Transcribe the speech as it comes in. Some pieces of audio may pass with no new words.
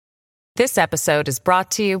This episode is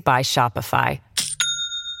brought to you by Shopify.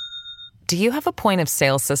 Do you have a point of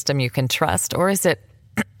sale system you can trust, or is it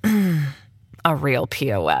a real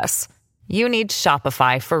POS? You need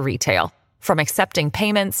Shopify for retail. From accepting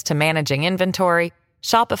payments to managing inventory,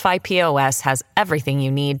 Shopify POS has everything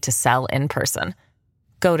you need to sell in person.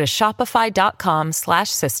 Go to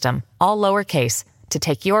shopify.com/system, all lowercase, to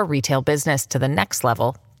take your retail business to the next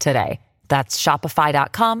level today. That's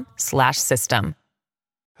shopify.com/system.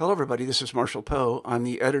 Hello, everybody. This is Marshall Poe. I'm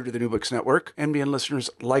the editor of the New Books Network. NBN listeners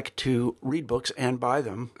like to read books and buy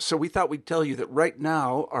them. So we thought we'd tell you that right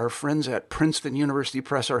now, our friends at Princeton University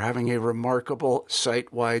Press are having a remarkable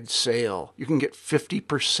site-wide sale. You can get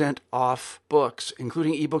 50% off books,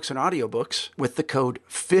 including ebooks and audiobooks, with the code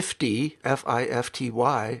 50,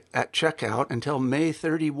 F-I-F-T-Y, at checkout until May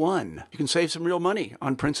 31. You can save some real money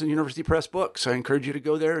on Princeton University Press books. I encourage you to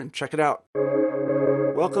go there and check it out.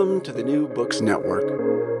 Welcome to the New Books Network.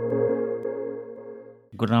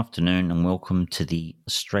 Good afternoon and welcome to the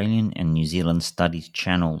Australian and New Zealand Studies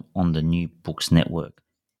channel on the New Books Network.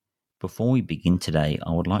 Before we begin today,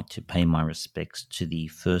 I would like to pay my respects to the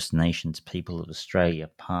First Nations people of Australia,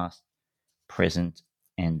 past, present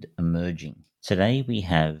and emerging. Today we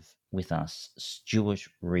have with us Stuart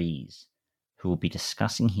Rees, who will be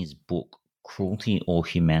discussing his book, Cruelty or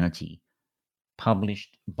Humanity,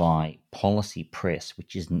 published by Policy Press,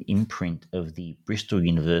 which is an imprint of the Bristol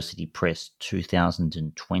University Press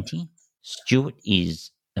 2020. Stuart is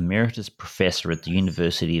Emeritus Professor at the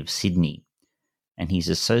University of Sydney, and he's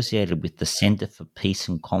associated with the Centre for Peace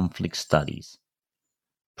and Conflict Studies.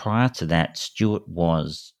 Prior to that, Stuart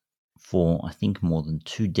was, for I think more than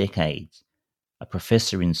 2 decades, a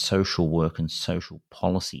professor in social work and social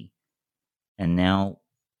policy, and now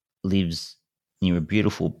lives near a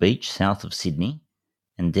beautiful beach south of Sydney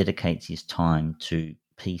and dedicates his time to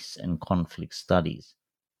peace and conflict studies.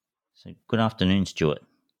 So good afternoon, Stuart.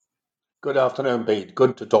 Good afternoon, Pete.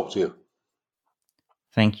 Good to talk to you.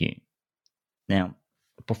 Thank you. Now,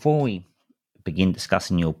 before we begin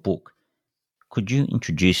discussing your book, could you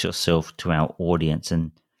introduce yourself to our audience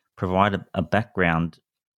and provide a background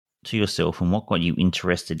to yourself and what got you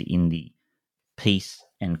interested in the peace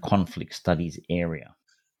and conflict studies area?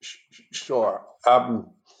 Sure.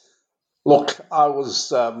 Look,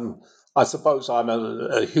 I suppose I'm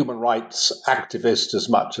a human rights activist as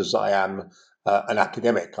much as I am an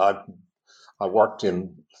academic. I worked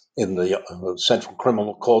in the Central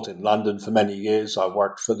Criminal Court in London for many years. I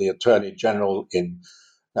worked for the Attorney General in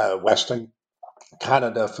Western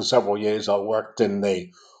Canada for several years. I worked in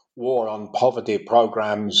the War on Poverty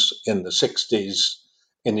programs in the 60s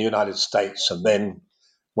in the United States, and then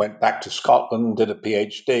went back to Scotland, did a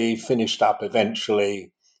PhD, finished up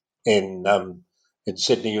eventually in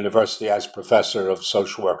Sydney University as Professor of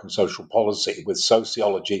Social Work and Social Policy, with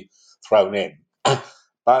sociology thrown in.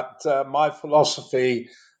 But my philosophy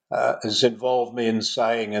has involved me in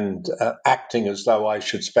saying and acting as though I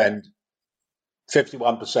should spend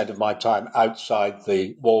 51% of my time outside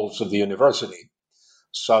the walls of the university,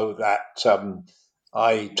 so that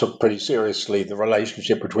I took pretty seriously the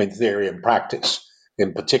relationship between theory and practice,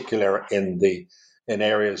 in particular in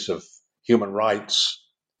areas of human rights,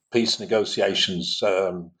 peace negotiations,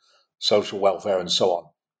 social welfare, and so on.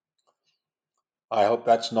 I hope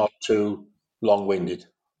that's not too long-winded.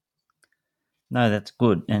 No, that's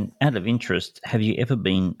good. And out of interest, have you ever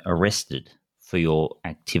been arrested for your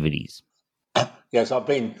activities? Yes, I've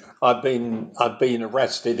been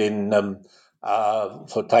arrested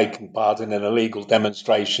for taking part in an illegal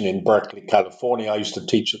demonstration in Berkeley, California. I used to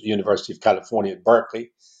teach at the University of California at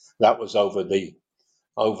Berkeley. That was over the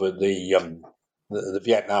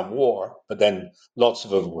Vietnam War, but then lots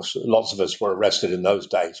of us were arrested in those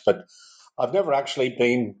days. But I've never actually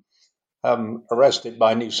been arrested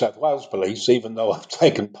by New South Wales police, even though I've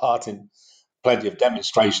taken part in plenty of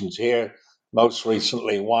demonstrations here. Most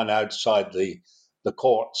recently, one outside the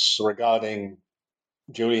courts regarding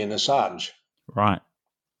Julian Assange. Right.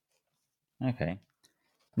 Okay.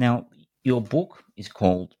 Now, your book is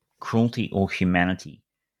called Cruelty or Humanity.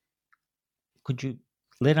 Could you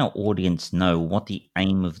let our audience know what the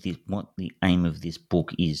aim of this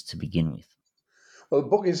book is to begin with? Well, the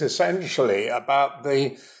book is essentially about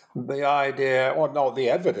the idea, or no, the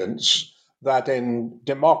evidence that in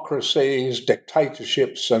democracies,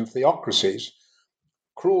 dictatorships, and theocracies,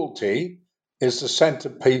 cruelty is the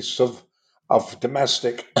centerpiece of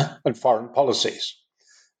domestic and foreign policies,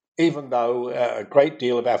 even though a great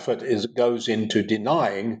deal of effort goes into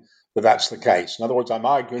denying that that's the case. In other words, I'm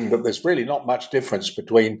arguing that there's really not much difference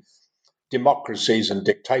between democracies and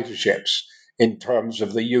dictatorships in terms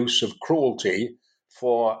of the use of cruelty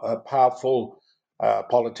for powerful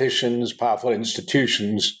politicians, powerful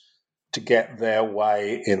institutions to get their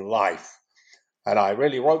way in life. And I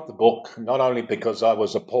really wrote the book not only because I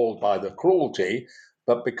was appalled by the cruelty,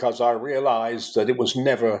 but because I realized that it was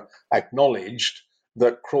never acknowledged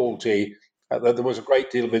that cruelty, that there was a great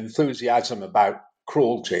deal of enthusiasm about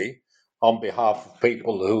cruelty on behalf of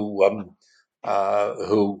people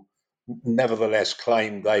who nevertheless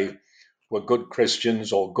claimed they were good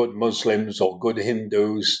Christians or good Muslims or good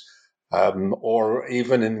Hindus, or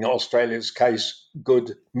even in Australia's case,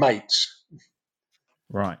 good mates.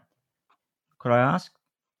 Right. Could I ask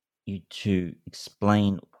you to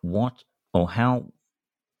explain what's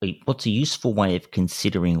a useful way of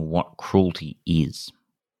considering what cruelty is?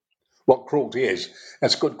 What cruelty is?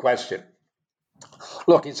 That's a good question.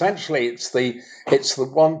 Look, essentially, it's the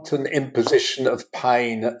wanton imposition of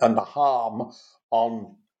pain and harm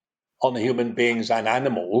on human beings and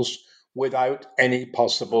animals without any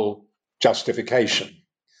possible justification.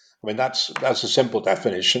 I mean, that's a simple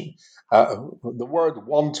definition. The word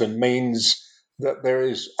wanton means that there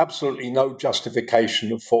is absolutely no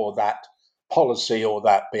justification for that policy or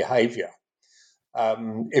that behavior.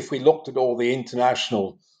 If we looked at all the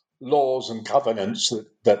international laws and covenants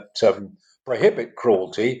that prohibit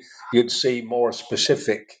cruelty, you'd see more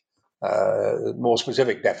specific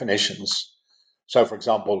definitions. So, for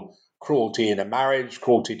example, cruelty in a marriage,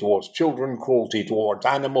 cruelty towards children, cruelty towards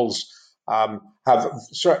animals have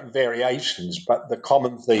certain variations, but the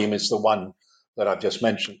common theme is the one that I've just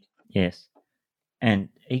mentioned. Yes. And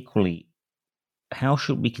equally, how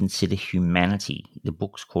should we consider humanity? The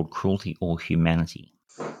book's called Cruelty or Humanity.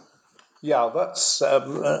 Yeah, that's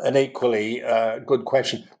an equally good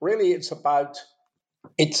question. Really, it's about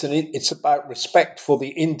respect for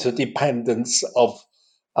the interdependence of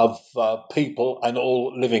people and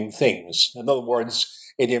all living things. In other words,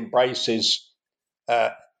 it embraces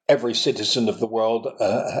every citizen of the world,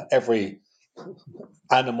 every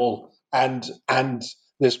animal, and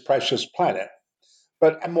this precious planet.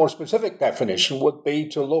 But a more specific definition would be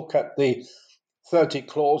to look at the 30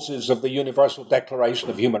 clauses of the Universal Declaration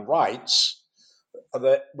of Human Rights,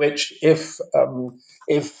 which, if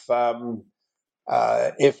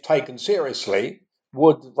taken seriously,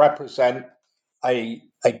 would represent a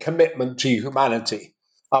commitment to humanity.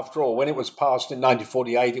 After all, when it was passed in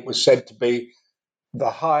 1948, it was said to be the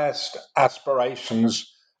highest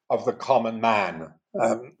aspirations of the common man.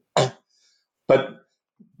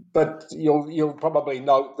 But you'll probably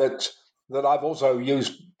note that I've also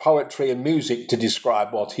used poetry and music to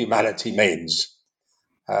describe what humanity means.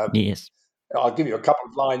 Yes. I'll give you a couple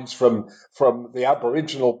of lines from the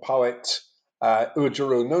Aboriginal poet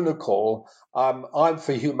Oodgeroo Noonuccal. I'm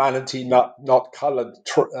for humanity, not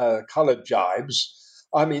coloured jibes.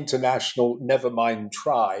 I'm international, never mind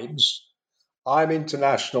tribes. I'm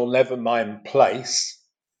international, never mind place.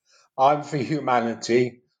 I'm for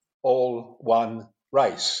humanity, all one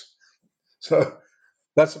race. So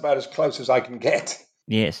that's about as close as I can get.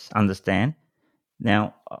 Yes, understand.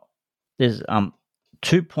 Now, there's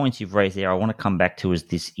 2 points you've raised there I want to come back to as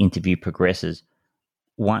this interview progresses.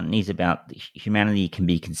 One is about humanity can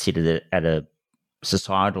be considered at a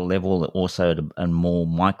societal level, also at a more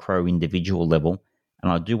micro individual level.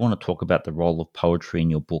 And I do want to talk about the role of poetry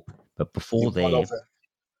in your book. But before there,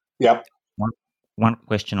 one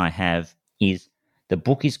question I have is, the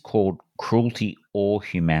book is called Cruelty or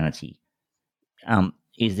Humanity.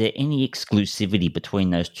 Is there any exclusivity between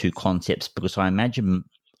those two concepts? Because I imagine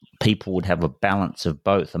people would have a balance of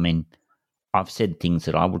both. I mean, I've said things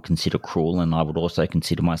that I would consider cruel, and I would also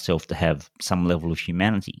consider myself to have some level of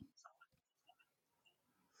humanity.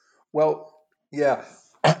 Well, yeah,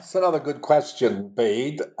 that's another good question,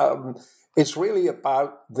 Bede. It's really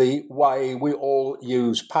about the way we all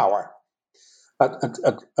use power.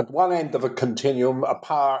 At one end of a continuum, a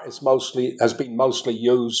power has been mostly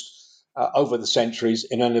used over the centuries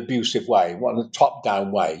in an abusive way, a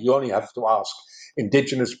top-down way. You only have to ask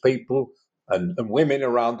indigenous people and women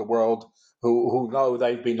around the world who know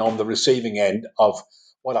they've been on the receiving end of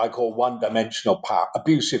what I call one-dimensional power,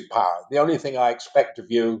 abusive power. The only thing I expect of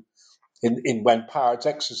you in when power is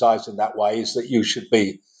exercised in that way is that you should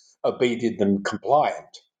be obedient and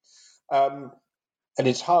compliant. And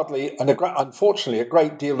it's unfortunately, a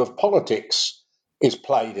great deal of politics is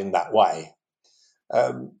played in that way.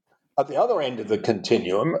 At the other end of the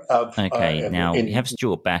continuum we have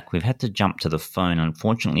Stuart back. We've had to jump to the phone.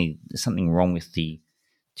 Unfortunately, there's something wrong with the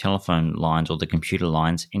telephone lines or the computer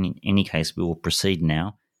lines. In any case, we will proceed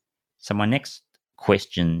now. So my next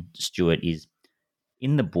question, Stuart, is,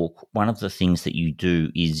 in the book, one of the things that you do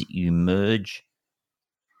is you merge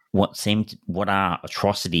what are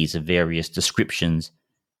atrocities of various descriptions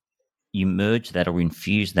you merge that or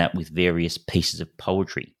infuse that with various pieces of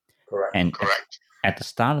poetry. Correct. And at the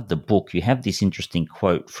start of the book, you have this interesting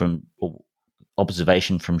quote from or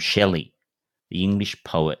observation from Shelley, the English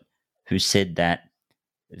poet, who said that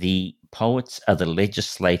the poets are the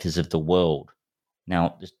legislators of the world.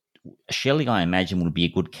 Now, Shelley, I imagine, would be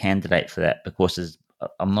a good candidate for that because as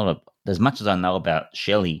much as I know about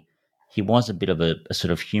Shelley, he was a bit of a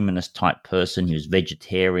sort of humanist type person. He was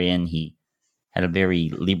vegetarian. He had a very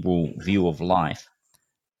liberal view of life.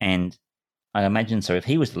 And I imagine, so if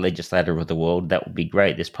he was the legislator of the world, that would be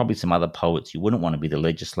great. There's probably some other poets who wouldn't want to be the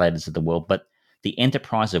legislators of the world, but the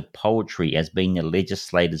enterprise of poetry as being the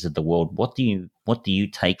legislators of the world, what do you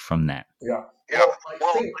take from that? Yeah. Well,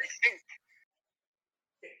 I think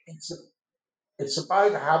it's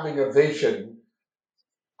about having a vision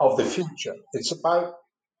of the future. It's about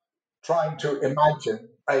trying to imagine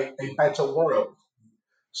a better world.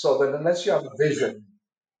 So that unless you have a vision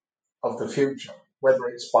of the future, whether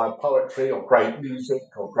it's by poetry or great music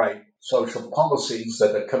or great social policies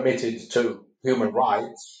that are committed to human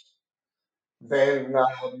rights, then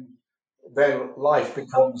life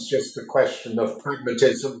becomes just a question of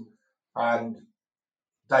pragmatism and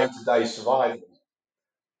day-to-day survival.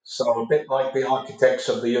 So a bit like the architects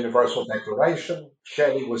of the Universal Declaration,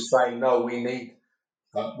 Shelley was saying, no, we need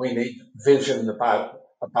vision about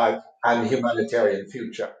an humanitarian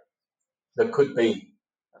future that could be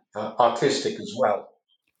artistic as well.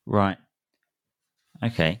 Right.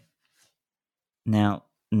 Okay. Now,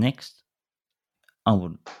 next, I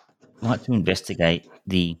would like to investigate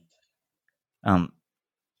the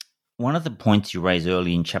one of the points you raise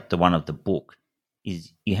early in chapter 1 of the book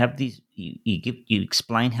is you have these you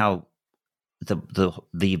explain how the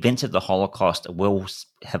events of the Holocaust are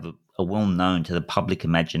well known to the public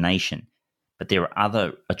imagination, but there are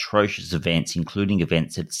other atrocious events, including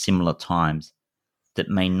events at similar times, that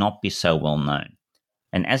may not be so well known.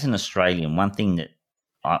 And as an Australian, one thing that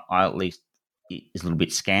I at least is a little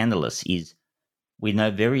bit scandalous is we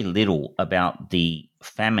know very little about the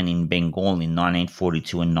famine in Bengal in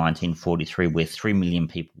 1942 and 1943, where 3 million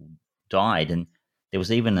people died. And there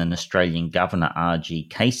was even an Australian governor, R.G.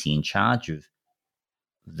 Casey, in charge of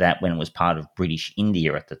that when it was part of British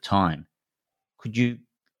India at the time. Could you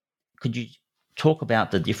talk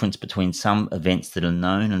about the difference between some events that are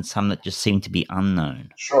known and some that just seem to be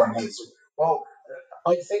unknown? Sure. Well,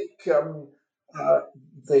 I think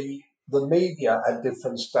the media at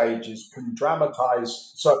different stages can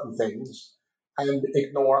dramatize certain things and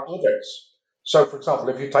ignore others. So, for example,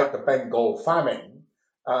 if you take the Bengal famine,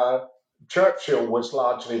 Churchill was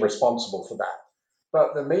largely responsible for that.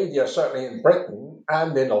 But the media, certainly in Britain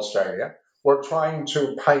and in Australia, were trying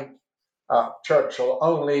to paint Churchill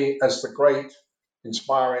only as the great,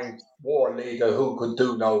 inspiring war leader who could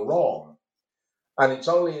do no wrong. And it's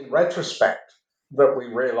only in retrospect that we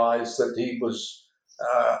realize that he was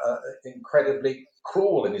incredibly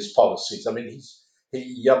cruel in his policies. I mean,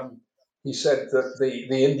 he said that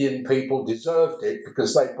the Indian people deserved it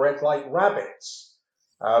because they bred like rabbits.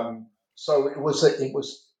 So he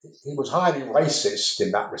was highly racist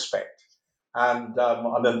in that respect. And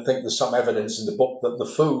I don't think there's some evidence in the book that the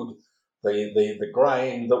food, the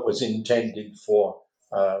grain that was intended for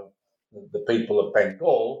the people of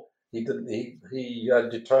Bengal, he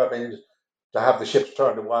determined to have the ships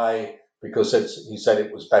turned away because he said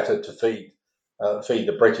it was better to feed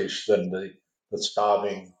the British than the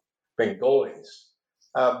starving Bengalis.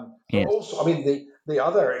 But also, I mean, the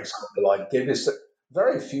other example I give is that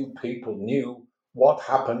very few people knew what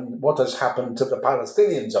has happened to the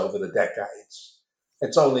Palestinians over the decades.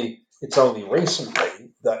 It's only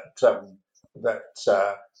recently that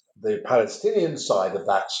the Palestinian side of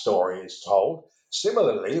that story is told.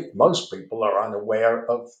 Similarly, most people are unaware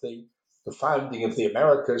of the founding of the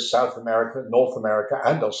Americas. South America, North America,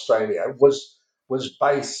 and Australia was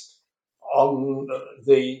based on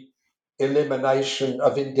the elimination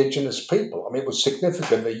of indigenous people. I mean, it was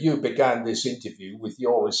significant that you began this interview with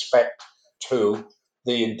your respect to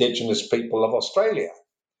the indigenous people of Australia.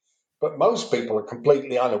 But most people are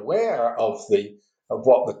completely unaware of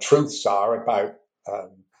what the truths are about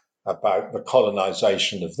the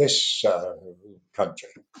colonization of this country.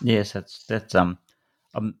 Yes, that's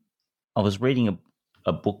I was reading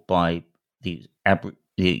a book by the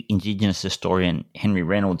indigenous historian Henry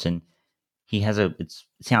Reynolds, and he has it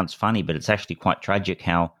sounds funny, but it's actually quite tragic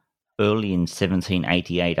how early in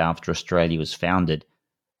 1788, after Australia was founded,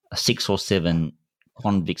 6 or 7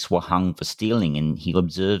 convicts were hung for stealing, and he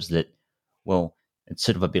observes that, well, it's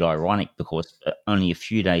sort of a bit ironic because only a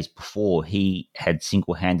few days before he had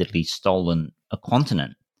single-handedly stolen a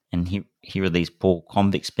continent. And here are these poor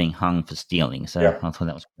convicts being hung for stealing. So Yeah. I thought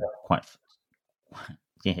that was quite,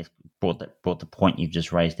 yeah, brought the point you've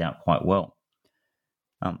just raised out quite well.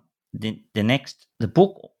 The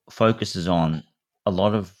book focuses on a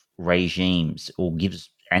lot of regimes, or gives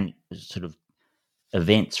and sort of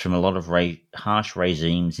events from a lot of harsh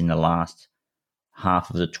regimes in the last half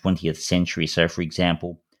of the 20th century. So, for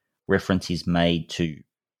example, reference is made to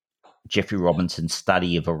Jeffrey Robinson's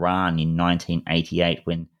study of Iran in 1988,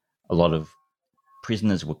 when a lot of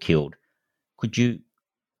prisoners were killed. Could you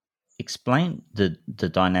explain the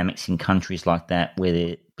dynamics in countries like that, where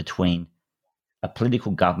they're between a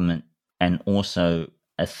political government and also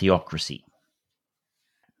a theocracy?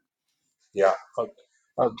 Yeah.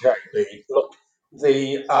 Okay.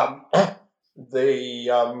 The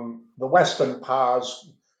Western powers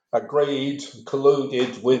agreed,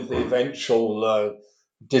 colluded with the eventual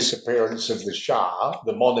disappearance of the Shah,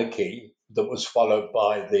 the monarchy that was followed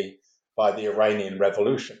by the Iranian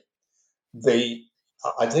Revolution.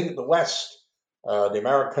 I think the West, the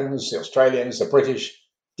Americans, the Australians, the British,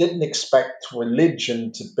 didn't expect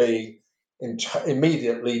religion to be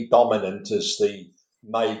immediately dominant as the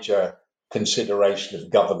major consideration of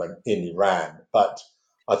government in Iran. But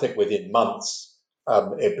I think within months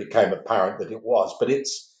it became apparent that it was. But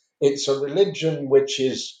it's a religion which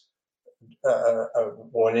is,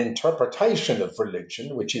 or an interpretation of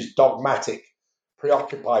religion which is dogmatic,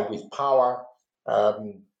 preoccupied with power,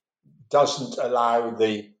 doesn't allow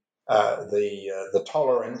the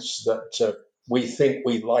tolerance that we think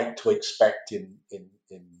we like to expect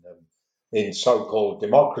in so-called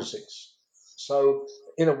democracies. So,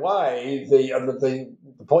 in a way, the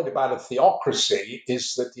point about a theocracy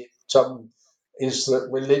is that is that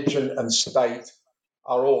religion and state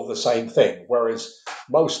are all the same thing, whereas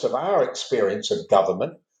most of our experience of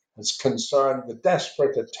government has concerned the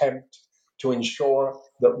desperate attempt to ensure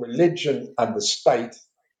that religion and the state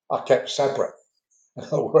are kept separate. In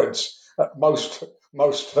other words, most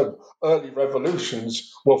early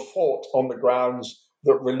revolutions were fought on the grounds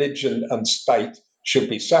that religion and state should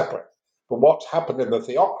be separate. But what's happened in the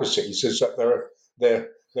theocracies is that they're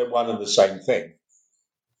one and the same thing.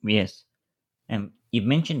 Yes. And you've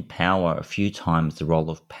mentioned power a few times, the role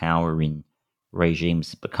of power in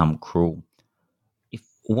regimes has become cruel.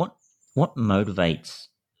 What motivates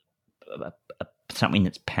something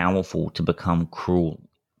that's powerful to become cruel?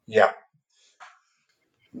 Yeah.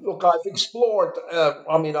 Look, I've explored. I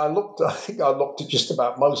think I looked at just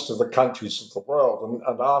about most of the countries of the world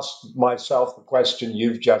and asked myself the question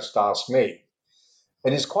you've just asked me.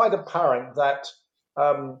 It is quite apparent that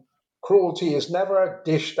cruelty is never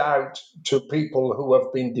dished out to people who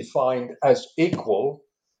have been defined as equal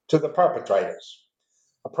to the perpetrators.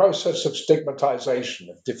 A process of stigmatization,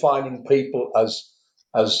 of defining people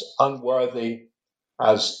as unworthy,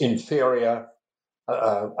 as inferior,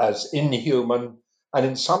 as inhuman, and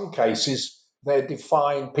in some cases,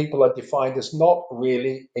 people are defined as not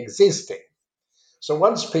really existing. So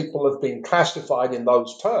once people have been classified in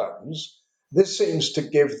those terms, this seems to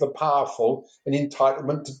give the powerful an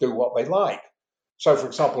entitlement to do what they like. So, for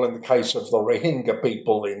example, in the case of the Rohingya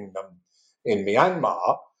people in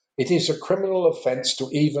Myanmar, it is a criminal offence to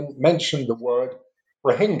even mention the word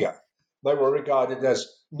Rohingya. They were regarded as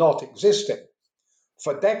not existing.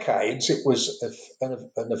 For decades, it was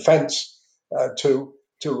an offence to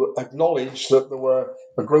acknowledge that there were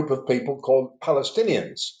a group of people called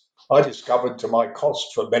Palestinians. I discovered to my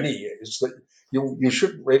cost for many years that you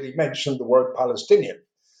shouldn't really mention the word Palestinian.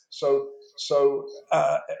 So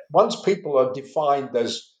once people are defined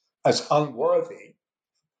as unworthy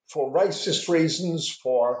for racist reasons,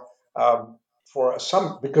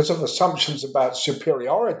 because of assumptions about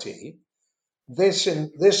superiority, this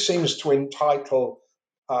seems to entitle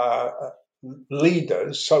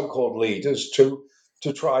leaders, so-called leaders, to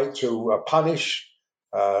try to punish,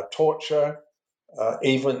 torture,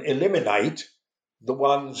 even eliminate the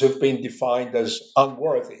ones who've been defined as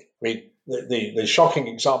unworthy. I mean, the shocking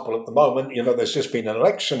example at the moment, there's just been an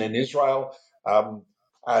election in Israel,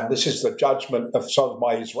 and this is the judgment of some of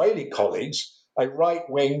my Israeli colleagues. A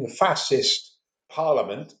right-wing fascist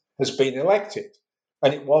parliament has been elected,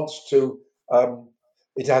 and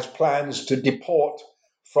it has plans to deport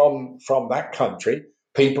from that country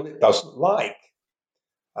people it doesn't like.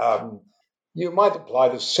 You might apply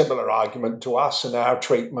the similar argument to us and our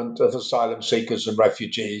treatment of asylum seekers and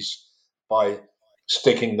refugees by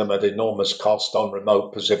sticking them at enormous cost on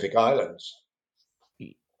remote Pacific islands.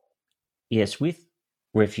 Yes, with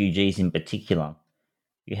refugees in particular,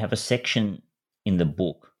 you have a section in the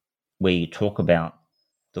book where you talk about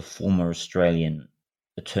the former Australian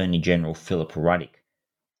Attorney General Philip Ruddock,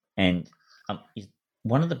 and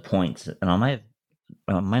one of the points, and I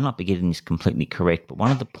may not be getting this completely correct, but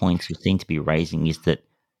one of the points you seem to be raising is that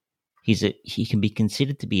he can be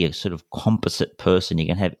considered to be a sort of composite person. He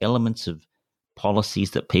can have elements of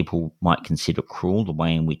policies that people might consider cruel, the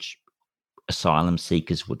way in which asylum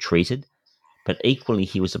seekers were treated, but equally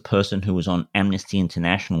he was a person who was on Amnesty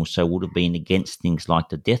International, so would have been against things like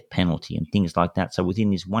the death penalty and things like that. So within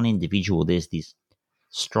this one individual, there's this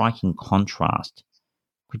striking contrast.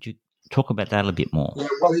 Could you talk about that a bit more? Yeah,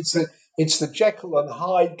 well, it's the Jekyll and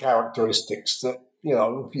Hyde characteristics that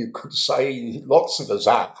you could say lots of us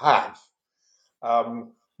have.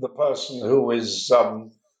 The person who is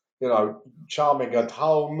charming at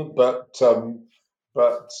home, but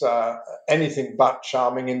anything but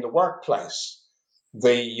charming in the workplace.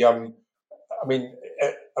 The I mean,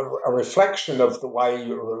 a reflection of the way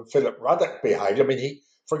Philip Ruddock behaved. I mean,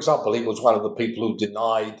 for example, he was one of the people who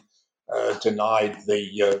denied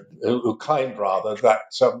who claimed rather that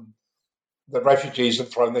the refugees had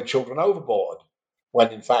thrown their children overboard,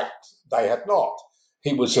 when in fact they had not.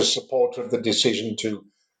 He was a supporter of the decision to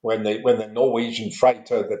when the Norwegian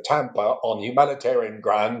freighter the Tampa on humanitarian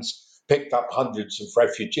grounds picked up hundreds of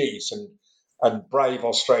refugees, and brave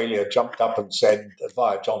Australia jumped up and said,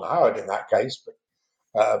 via John Howard in that case, but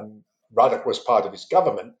Ruddock was part of his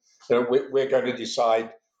government, we're going to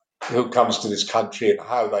decide who comes to this country and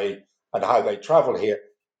how they travel here,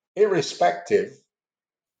 irrespective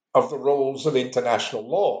of the rules of international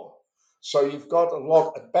law. So you've got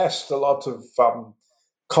at best, a lot of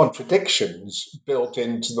contradictions built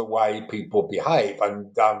into the way people behave.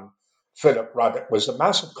 And Philip Ruddock was a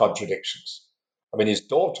massive contradictions. I mean, his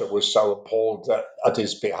daughter was so appalled at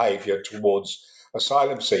his behaviour towards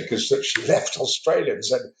asylum seekers that she left Australia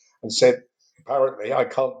and said, apparently, I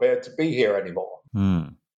can't bear to be here anymore.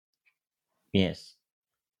 Yes.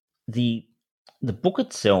 The book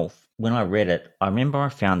itself, when I read it, I remember I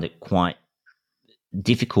found it quite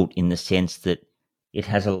difficult in the sense that it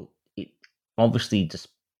obviously just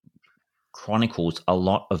chronicles a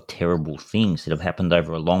lot of terrible things that have happened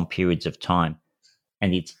over long periods of time,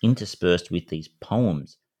 and it's interspersed with these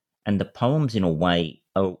poems. And the poems, in a way,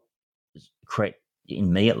 create,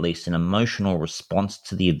 in me at least, an emotional response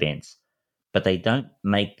to the events, but they don't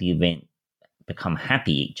make the event become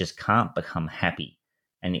happy. It just can't become happy,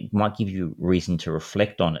 and it might give you reason to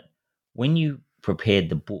reflect on it. When you prepared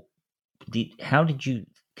the book, how did you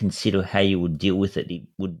consider how you would deal with it?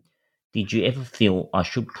 Did you ever feel I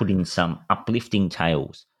should put in some uplifting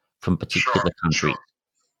tales from particular countries?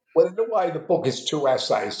 Well, in a way, the book is two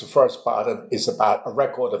essays. The first part is about a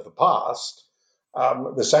record of the past.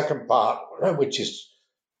 The second part, which is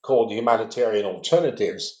called Humanitarian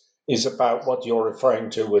Alternatives, is about what you're referring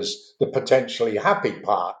to as the potentially happy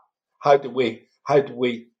part. We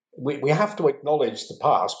have to acknowledge the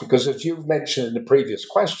past, because as you've mentioned in the previous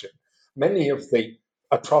question, many of the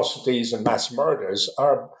atrocities and mass murders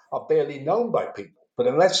are barely known by people. But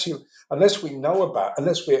unless we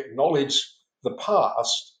acknowledge the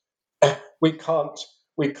past, we can't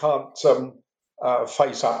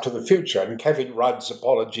face up to the future. And Kevin Rudd's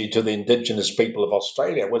apology to the Indigenous people of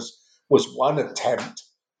Australia was one attempt,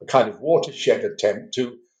 a kind of watershed attempt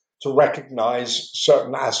to recognise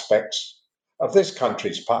certain aspects of this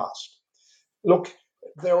country's past. Look,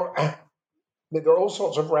 there are all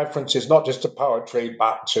sorts of references, not just to poetry,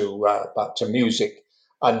 but to music,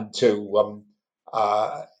 and to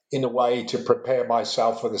in a way to prepare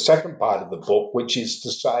myself for the second part of the book, which is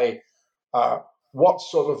to say, what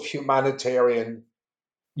sort of humanitarian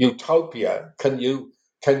utopia can you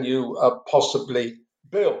possibly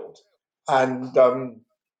build? And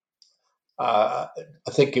I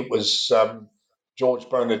think it was George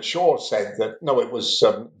Bernard Shaw said that. No, it was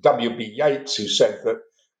W.B. Yeats who said that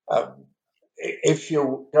if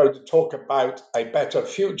you're going to talk about a better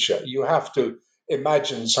future, you have to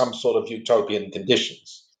imagine some sort of utopian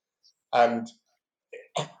conditions. And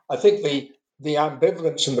I think the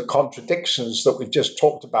ambivalence and the contradictions that we've just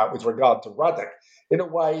talked about with regard to Ruddock, in a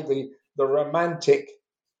way, the romantic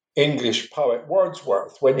English poet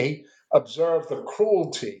Wordsworth, when he observed the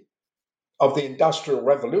cruelty of the Industrial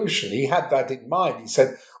Revolution, he had that in mind. He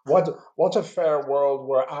said, what a fair world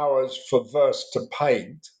were ours for verse to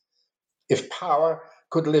paint, if power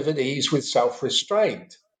could live at ease with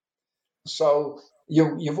self-restraint. So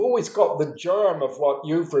you've always got the germ of what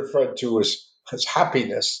you've referred to as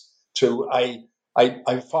happiness to a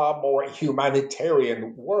far more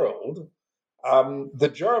humanitarian world.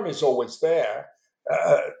 The germ is always there.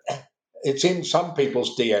 It's in some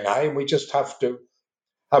people's DNA, and we just have to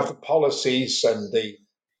have the policies and the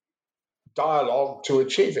dialogue to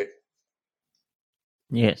achieve it.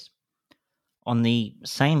 Yes. On the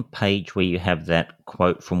same page where you have that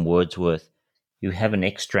quote from Wordsworth, you have an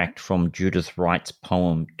extract from Judith Wright's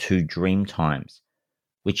poem Two Dream Times,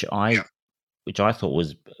 which I which I thought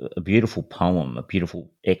was a beautiful poem, a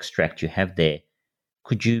beautiful extract you have there.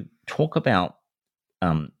 Could you talk about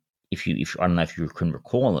if I don't know if you can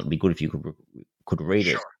recall, it'd be good if you could read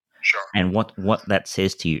it, Sure. and what that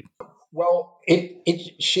says to you. Well,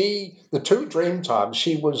 the Two Dream Times,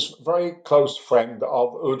 she was very close friend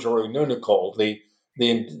of Oodgeroo Noonuccal, the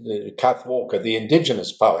Kath Walker, the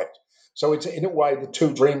indigenous poet. So it's in a way the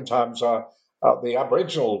Two Dream Times are the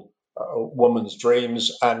Aboriginal woman's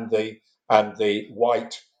dreams and the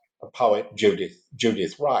white poet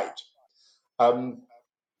Judith Wright.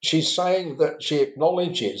 She's saying that she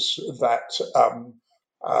acknowledges that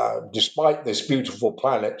despite this beautiful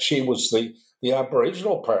planet, she was the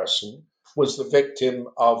Aboriginal person was the victim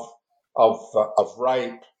of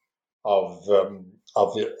rape, of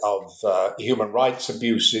human rights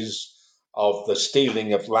abuses, of the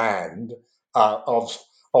stealing of land, of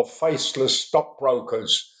faceless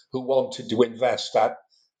stockbrokers who wanted to invest at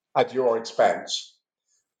your expense.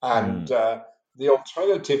 And the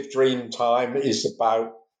alternative dream time is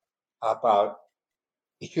about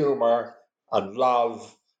humor and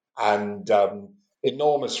love and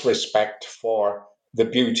enormous respect for the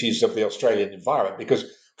beauties of the Australian environment. Because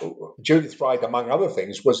Judith Wright, among other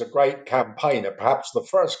things, was a great campaigner, perhaps the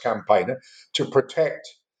first campaigner to protect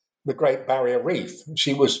the Great Barrier Reef.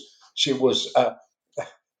 She was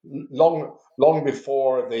long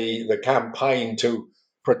before the campaign to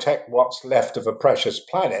protect what's left of a precious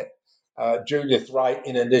planet. Judith Wright,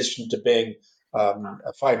 in addition to being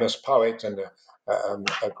a famous poet and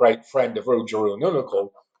a great friend of Oodgeroo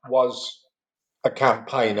Noonuccal, was a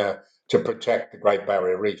campaigner to protect the Great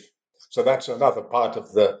Barrier Reef. So that's another part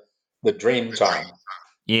of the dream time.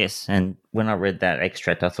 Yes, and when I read that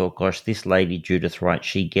extract, I thought, gosh, this lady Judith Wright,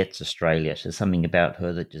 she gets Australia. There's something about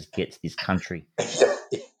her that just gets this country.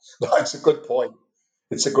 No, it's a good point.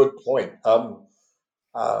 It's a good point.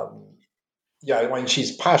 When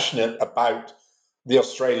she's passionate about the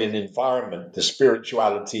Australian environment, the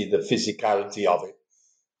spirituality, the physicality of it,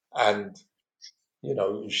 and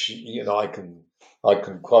I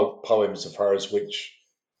can quote poems of hers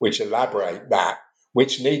which elaborate that,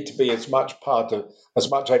 which need to be as much a part of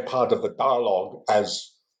the dialogue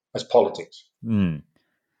as politics.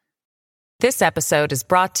 This episode is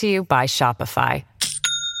brought to you by Shopify.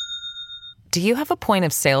 Do you have a point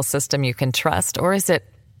of sale system you can trust, or is it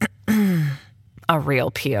a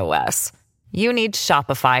real POS? You need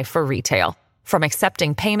Shopify for retail. From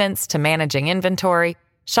accepting payments to managing inventory,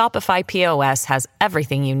 Shopify POS has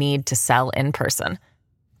everything you need to sell in person.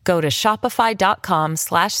 Go to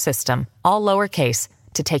shopify.com/system, all lowercase,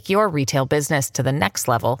 to take your retail business to the next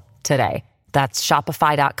level today. That's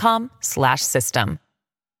shopify.com/system.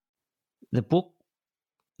 The book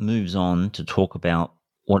moves on to talk about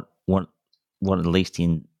what at least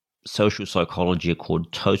in social psychology are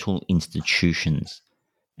called total institutions.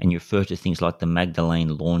 And you refer to things like the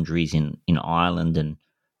Magdalene laundries in Ireland and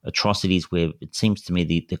atrocities where it seems to me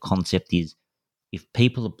the concept is if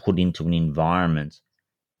people are put into an environment,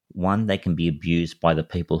 one, they can be abused by the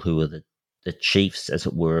people who are the chiefs, as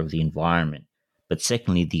it were, of the environment. But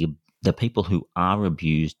secondly, the people who are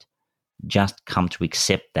abused just come to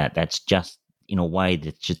accept that. That's just, in a way,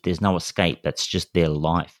 that's just, there's no escape. That's just their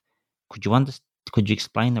life. Could you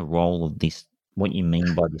explain the role of this, what you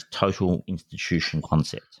mean by this total institution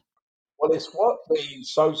concept? Well, it's what the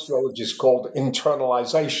sociologists called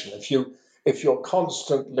internalization. If you're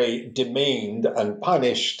constantly demeaned and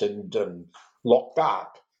punished and locked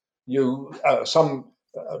up,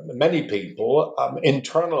 many people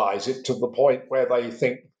internalize it to the point where they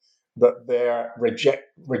think that their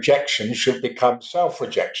rejection should become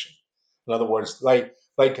self-rejection. In other words, they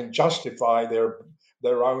can justify their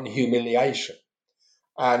own humiliation.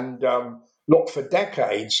 And look, for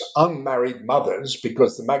decades, unmarried mothers,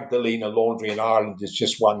 because the Magdalena laundry in Ireland is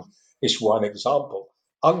just one example,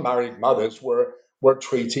 unmarried mothers were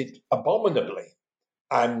treated abominably.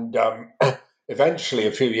 And eventually,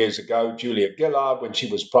 a few years ago, Julia Gillard, when she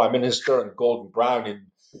was Prime Minister, and Gordon Brown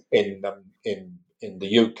in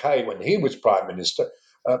the UK when he was Prime Minister,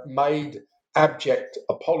 made abject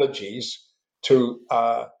apologies to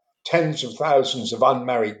tens of thousands of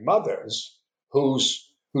unmarried mothers whose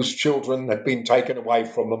children had been taken away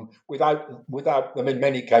from them without them in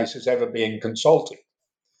many cases ever being consulted.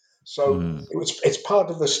 So it's part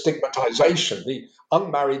of the stigmatization. The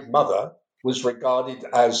unmarried mother was regarded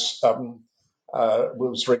as a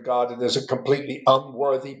completely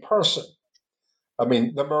unworthy person. I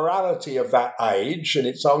mean, the morality of that age, and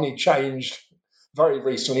it's only changed very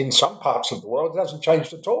recently, in some parts of the world, it hasn't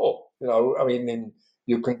changed at all.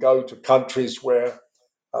 You can go to countries where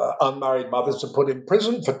unmarried mothers are put in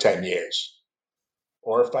prison for 10 years,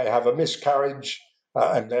 or if they have a miscarriage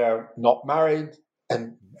and they're not married,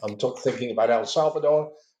 and I'm thinking about El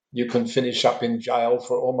Salvador, you can finish up in jail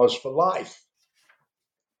for almost for life.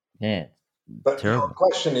 Yeah, But your terrible.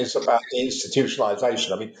 question is about the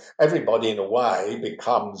institutionalization. I mean, everybody in a way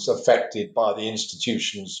becomes affected by the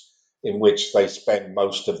institutions in which they spend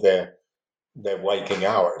most of their waking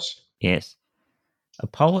hours. Yes. A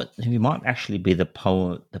poet who might actually be the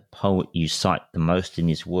poet you cite the most in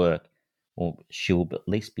his work, or she'll at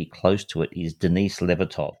least be close to it, is Denise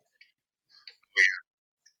Levertov.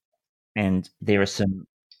 And there are some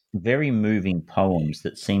very moving poems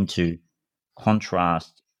that seem to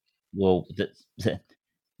contrast, well, that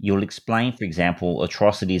you'll explain, for example,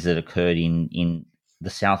 atrocities that occurred in the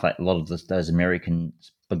South, a lot of those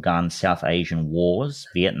Americans begun South Asian wars,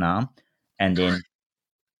 Vietnam, and then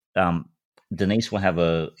um, Denise will have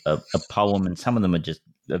a poem, and some of them are just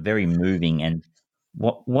very moving. And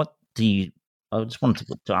what do you? I just wanted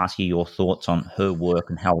to ask you your thoughts on her work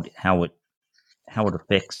and how it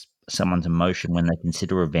affects someone's emotion when they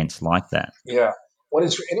consider events like that. Yeah. Well,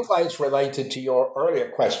 in a way, it's related to your earlier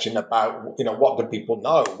question about, what do people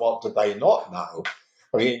know? What do they not know?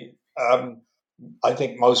 I mean, I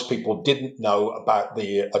think most people didn't know about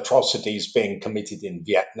the atrocities being committed in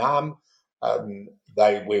Vietnam. Um,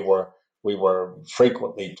 we were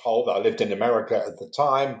frequently told. I lived in America at the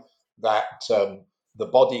time that the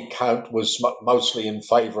body count was mostly in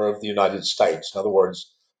favor of the United States. In other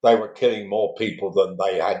words, they were killing more people than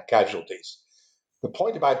they had casualties. The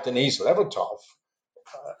point about Denise Levertov,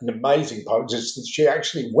 an amazing poet, is that she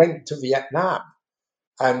actually went to Vietnam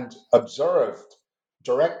and observed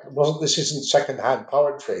direct. Wasn't This isn't secondhand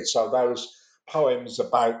poetry? So those poems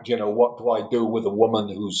about what do I do with a woman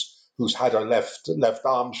who's had her left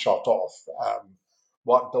arm shot off?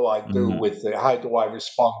 What do I do Mm, with how do I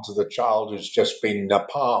respond to the child who's just been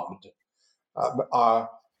napalmed? Are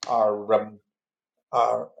are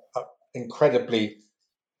incredibly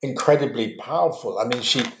powerful. I mean,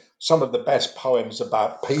 some of the best poems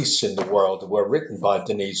about peace in the world were written by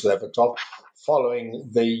Denise Levertov following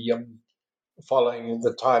the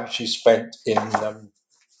time she spent in um,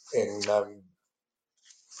 in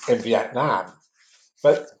Vietnam.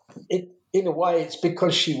 But in a way, it's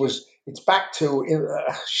because It's back to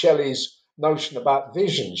Shelley's notion about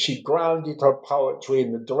vision. She grounded her poetry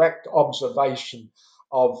in the direct observation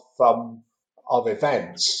of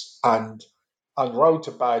events and wrote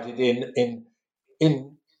about it in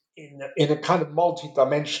in a kind of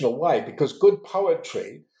multi-dimensional way, because good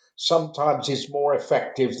poetry sometimes is more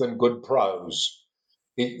effective than good prose.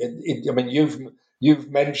 I mean, you've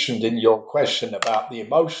mentioned in your question about the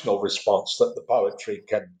emotional response that the poetry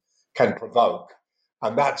can provoke,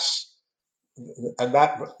 and that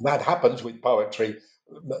happens with poetry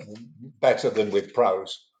better than with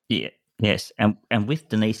prose. yeah, yes, and with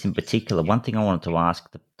Denise in particular, one thing I wanted to ask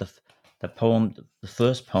the poem, the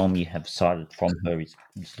first poem you have cited from her is,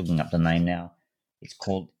 I'm just looking up the name now. It's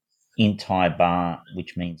called In Tai Bar,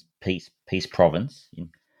 which means peace province.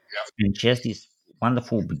 And she has this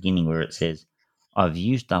wonderful beginning where it says, I've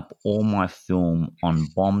used up all my film on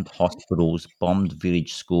bombed hospitals, bombed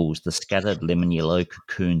village schools, the scattered lemon yellow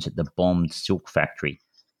cocoons at the bombed silk factory.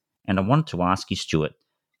 And I wanted to ask you, Stuart,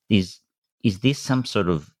 is is this some sort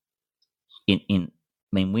of in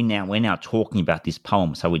I mean, we're now talking about this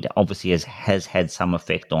poem, so it obviously has had some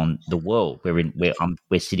effect on the world.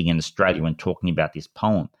 We're sitting in Australia and talking about this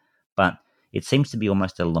poem, but it seems to be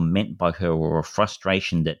almost a lament by her or a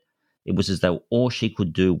frustration that it was as though all she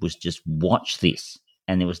could do was just watch this,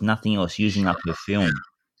 and there was nothing else using up her film.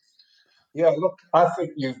 Yeah, look, I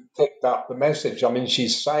think you've picked up the message. I mean,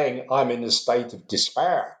 she's saying, I'm in a state of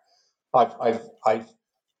despair. I've, I've, I've,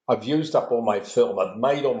 I've used up all my film. I've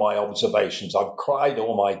made all my observations. I've cried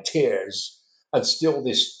all my tears. And still,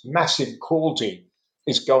 this massive cruelty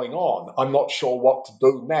is going on. I'm not sure what to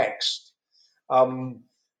do next. Um,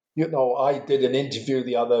 I did an interview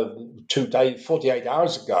the other 2 days, 48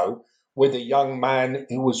 hours ago, with a young man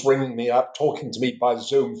who was ringing me up, talking to me by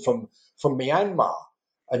Zoom from Myanmar.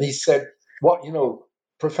 And he said,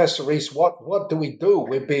 Professor Rees, what do we do?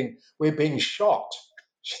 We're being shot.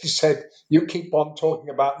 She said, you keep on talking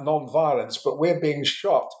about non-violence, but we're being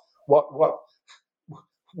shot. What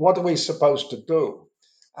are we supposed to do?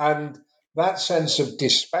 And that sense of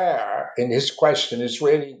despair in his question is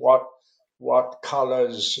really what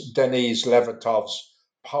colours Denise Levertov's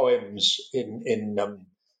poems in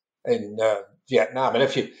Vietnam. And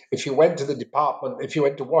if you went to the department, if you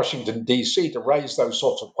went to Washington D.C. to raise those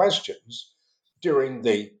sorts of questions,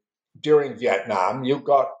 during Vietnam, you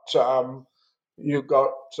got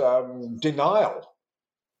denial.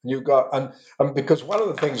 You got and because one of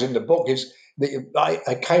the things in the book is that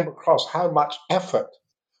I came across how much effort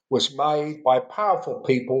was made by powerful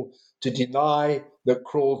people to deny that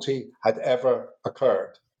cruelty had ever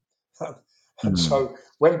occurred. And Mm. so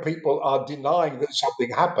when people are denying that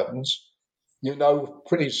something happens, you know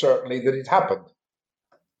pretty certainly that it happened.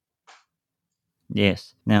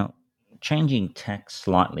 Yes. Now, changing tack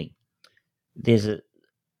slightly, there's a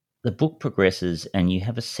the book progresses, and you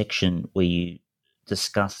have a section where you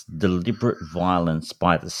discuss deliberate violence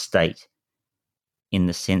by the state in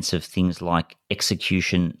the sense of things like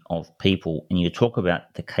execution of people. And you talk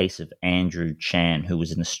about the case of Andrew Chan, who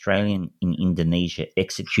was an Australian in Indonesia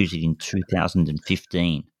executed in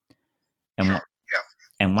 2015. And,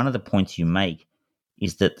 and one of the points you make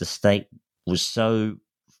is that the state was so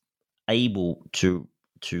able to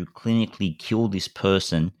clinically kill this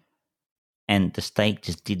person, and the state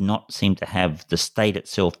just did not seem to have, the state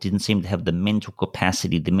itself didn't seem to have the mental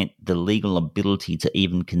capacity, the legal ability to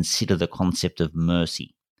even consider the concept of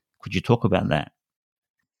mercy. Could you talk about that?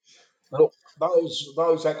 Look,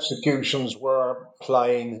 those executions were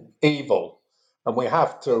plain evil, and we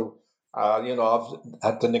have to, I've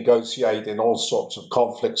had to negotiate in all sorts of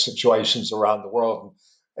conflict situations around the world.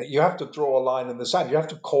 You have to draw a line in the sand. You have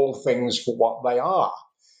to call things for what they are,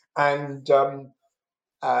 and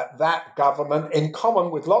that government, in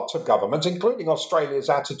common with lots of governments, including Australia's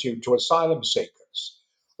attitude to asylum seekers,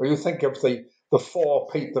 where you think of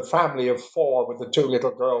the family of four with the two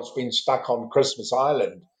little girls being stuck on Christmas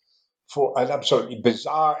Island for an absolutely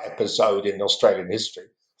bizarre episode in Australian history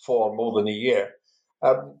for more than a year.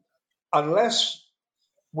 Um, unless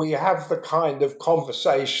we have the kind of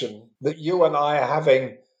conversation that you and I are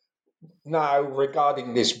having now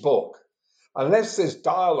regarding this book, unless there's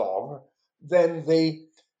dialogue, then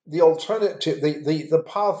the alternative, the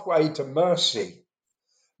pathway to mercy,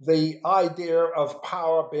 the idea of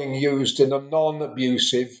power being used in a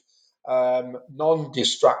non-abusive,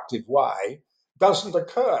 non-destructive way doesn't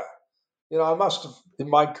occur. I must have, in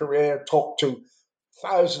my career, talked to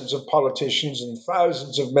thousands of politicians and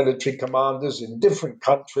thousands of military commanders in different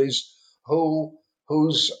countries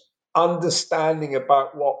whose understanding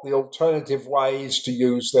about what the alternative ways to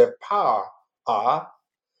use their power are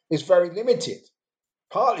is very limited,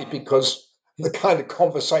 partly because the kind of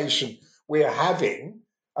conversation we're having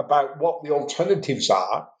about what the alternatives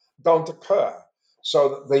are don't occur.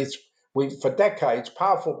 So that for decades,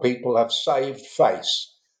 powerful people have saved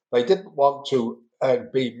face. They didn't want to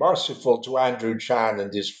be merciful to Andrew Chan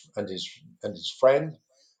and his friend,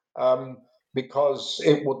 um, because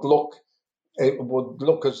it would look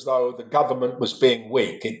as though the government was being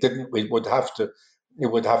weak. It didn't. It would have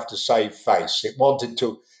to save face. It wanted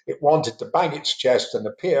to bang its chest and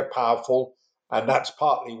appear powerful, and that's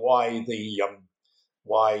partly why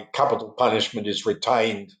capital punishment is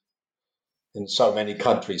retained in so many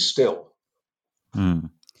countries still. Hmm.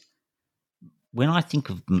 When I think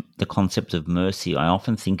of the concept of mercy, I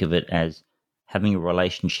often think of it as having a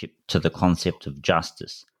relationship to the concept of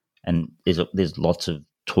justice. And there's lots of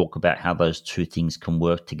talk about how those two things can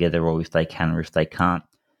work together, or if they can, or if they can't.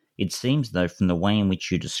 It seems, though, from the way in which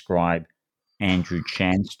you describe Andrew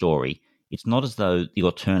Chan's story, it's not as though the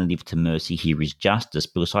alternative to mercy here is justice,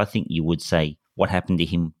 because I think you would say what happened to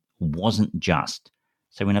him wasn't just.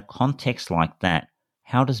 So, in a context like that,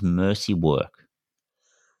 how does mercy work?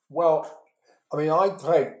 Well, I mean, I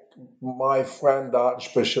take my friend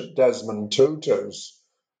Archbishop Desmond Tutu's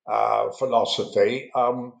philosophy,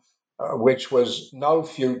 which was no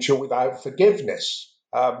future without forgiveness.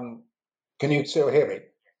 Can you still hear me?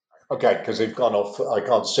 Okay, because they've gone off. I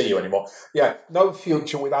can't see you anymore. Yeah, no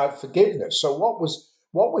future without forgiveness. So what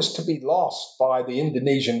was to be lost by the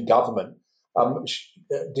Indonesian government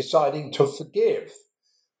deciding to forgive?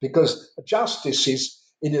 Because justice is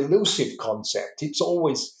an elusive concept. It's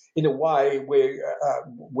always, in a way,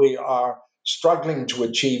 we are struggling to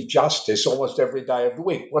achieve justice almost every day of the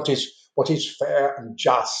week. What is fair and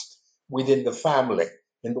just within the family,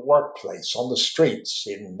 in the workplace, on the streets,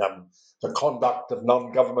 in the conduct of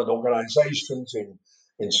non-government organisations,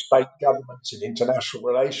 in state governments, in international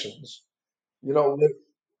relations. You know,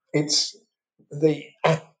 it's the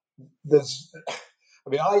there's I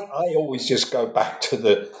mean, I always just go back to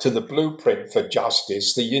the blueprint for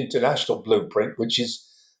justice, the international blueprint, which is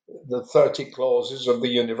the 30 clauses of the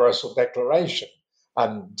Universal Declaration.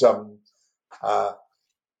 And uh,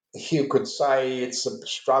 you could say it's a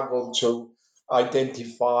struggle to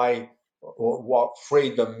identify what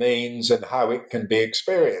freedom means and how it can be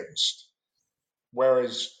experienced.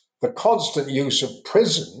 Whereas the constant use of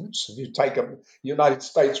prisons. If you take the United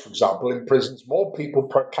States, for example, in prisons, more people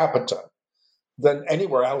per capita than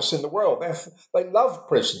anywhere else in the world. They love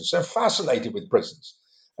prisons. They're fascinated with prisons.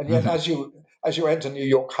 And yet, Mhm. as you enter New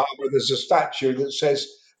York Harbor, there's a statue that says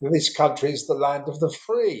this country is the land of the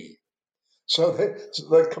free. So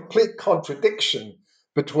the complete contradiction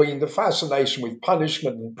between the fascination with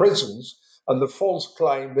punishment and prisons and the false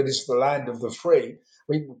claim that it's the land of the free. I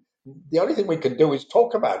mean, the only thing we can do is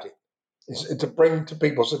talk about it, is to bring to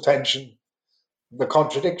people's attention the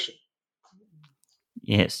contradiction.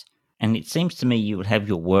 Yes. And it seems to me you would have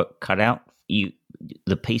your work cut out.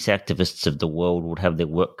 The peace activists of the world would have their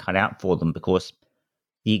work cut out for them, because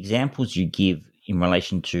the examples you give in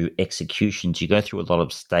relation to executions, you go through a lot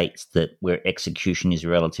of states where execution is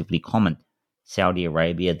relatively common. Saudi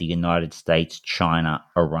Arabia, the United States, China,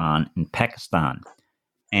 Iran, and Pakistan.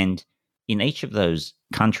 And in each of those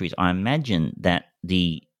countries, I imagine that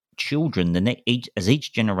the children, as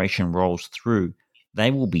each generation rolls through, they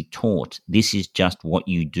will be taught this is just what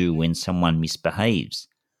you do when someone misbehaves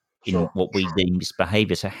in Sure. what we deem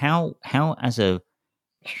misbehavior. So how as a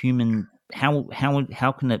human,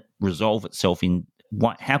 how can it resolve itself in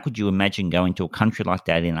what? How could you imagine going to a country like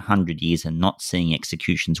that in 100 years and not seeing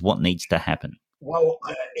executions? What needs to happen? Well,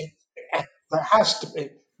 there has to be. I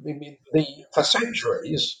mean, for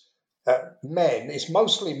centuries, it's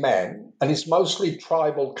mostly men, and it's mostly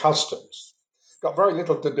tribal customs. Got very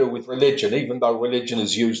little to do with religion, even though religion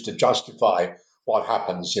is used to justify what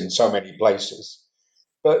happens in so many places.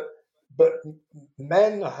 But but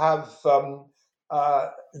men have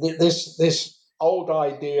this old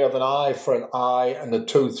idea of an eye for an eye and a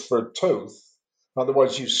tooth for a tooth. In other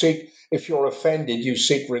words, if you're offended, you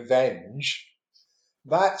seek revenge.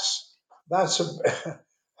 That's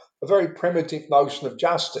a very primitive notion of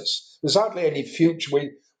justice. There's hardly any future.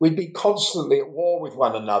 We'd be constantly at war with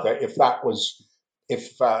one another if that was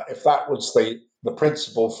the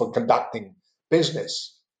principle for conducting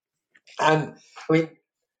business. And I mean,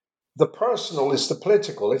 the personal is the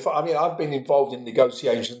political. I've been involved in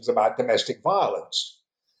negotiations about domestic violence,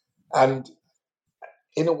 and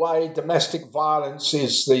in a way, domestic violence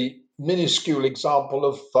is the minuscule example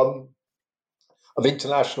of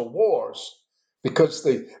international wars, because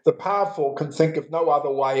the powerful can think of no other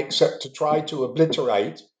way except to try to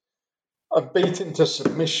obliterate and beat into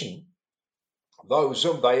submission those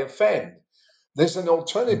whom they offend. There's an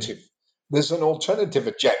alternative. There's an alternative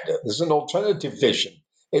agenda. There's an alternative vision.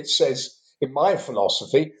 It says, in my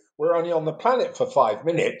philosophy, we're only on the planet for 5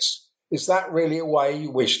 minutes. Is that really a way you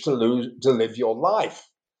wish to live your life?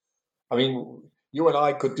 I mean, you and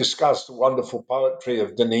I could discuss the wonderful poetry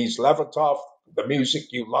of Denise Levertov, the music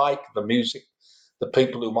you like, the music the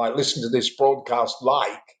people who might listen to this broadcast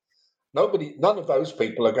like. None of those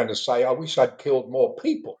people are going to say, I wish I'd killed more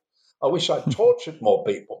people. I wish I'd tortured more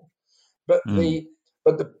people. But Mm.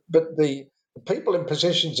 the people in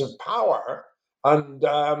positions of power and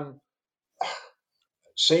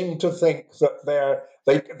seem to think that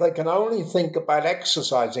they can only think about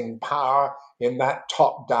exercising power in that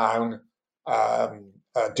top down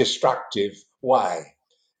destructive way,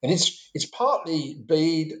 and it's partly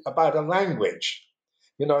Bede about a language.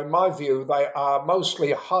 You know, in my view, they are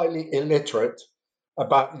mostly highly illiterate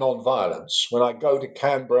about non-violence. When I go to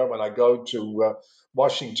Canberra, when I go to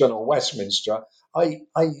Washington or Westminster, I,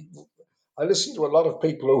 I I listen to a lot of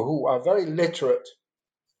people who are very literate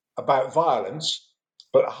about violence,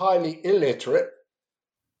 but highly illiterate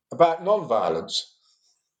about non-violence.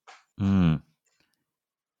 Mm.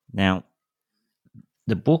 Now,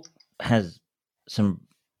 the book has some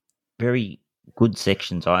very good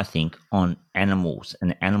sections, I think, on animals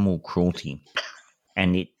and animal cruelty.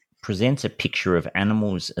 And it presents a picture of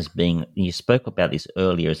animals as being, you spoke about this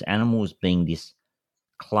earlier, as animals being this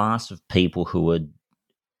class of people who are,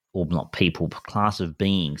 or not people, but class of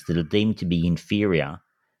beings that are deemed to be inferior.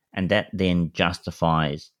 And that then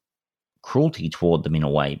justifies cruelty toward them in a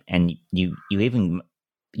way. And you even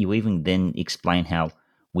then explain how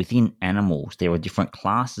within animals there are different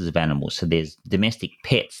classes of animals. So there's domestic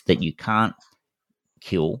pets that you can't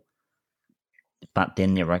kill, but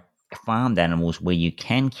then there are farmed animals where you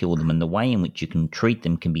can kill them, and the way in which you can treat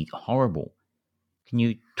them can be horrible. Can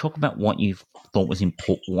you talk about what you thought was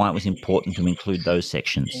important, why it was important to include those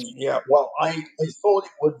sections? Yeah, well, I thought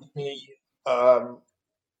it would be um,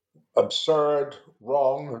 absurd,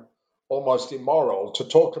 wrong, almost immoral to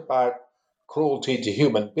talk about cruelty to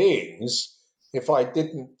human beings if I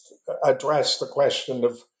didn't address the question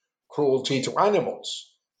of cruelty to animals.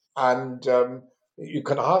 And you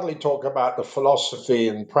can hardly talk about the philosophy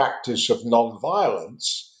and practice of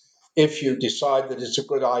non-violence if you decide that it's a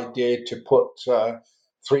good idea to put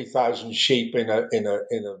 3,000 sheep in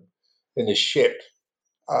a ship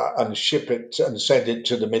and ship it and send it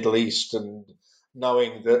to the Middle East, and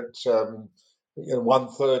knowing that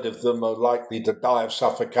 1/3 of them are likely to die of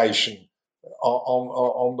suffocation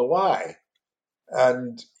on the way.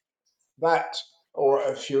 And that, or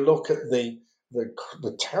if you look at the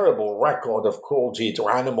terrible record of cruelty to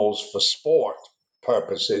animals for sport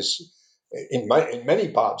purposes in many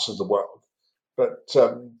parts of the world, but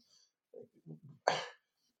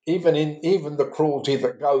even the cruelty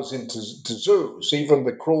that goes into zoos, even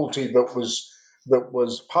the cruelty that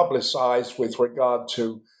was publicised with regard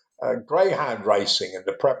to greyhound racing and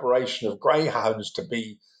the preparation of greyhounds to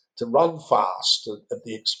run fast at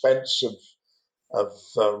the expense of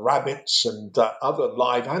rabbits and other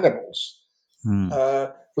live animals.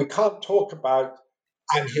 We can't talk about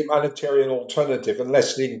an humanitarian alternative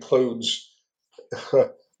unless it includes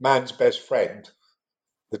man's best friend,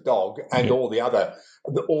 the dog, and all the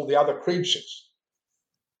other creatures.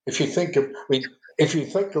 If you think of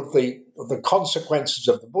the consequences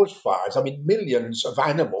of the bushfires, I mean, millions of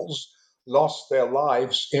animals lost their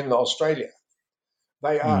lives in Australia.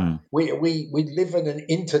 They are we live in an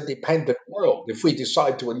interdependent world. If we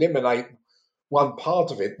decide to eliminate one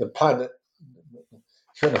part of it, the planet,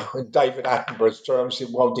 in David Attenborough's terms, it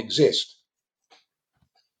won't exist.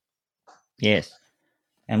 Yes,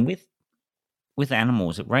 and with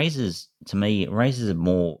animals, it raises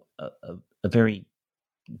a very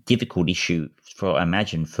difficult issue I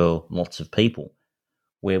imagine for lots of people.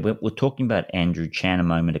 Where we're talking about Andrew Chan a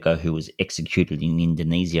moment ago, who was executed in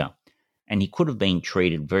Indonesia, and he could have been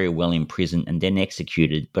treated very well in prison and then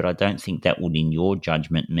executed, but I don't think that would, in your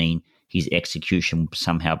judgment, mean his execution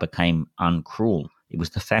somehow became uncruel. It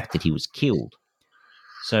was the fact that he was killed.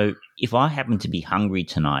 So if I happen to be hungry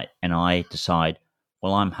tonight and I decide,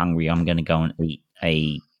 well, I'm hungry, I'm going to go and eat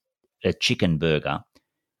a chicken burger,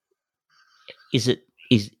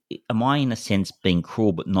 am I in a sense being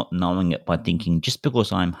cruel but not knowing it by thinking just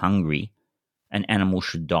because I'm hungry, an animal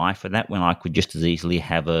should die for that when I could just as easily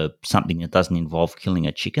have something that doesn't involve killing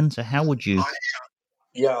a chicken? So how would you?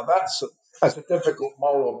 Yeah, that's a difficult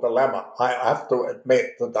moral dilemma. I have to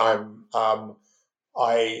admit that I'm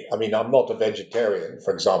not a vegetarian,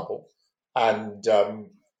 for example, and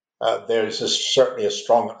there's certainly a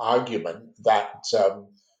strong argument that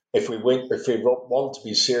if we want to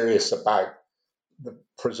be serious about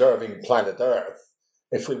preserving planet Earth,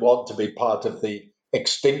 if we want to be part of the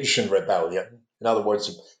Extinction Rebellion, in other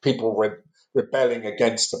words, people rebelling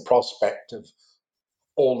against the prospect of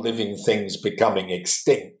all living things becoming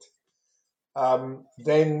extinct,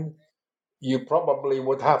 then you probably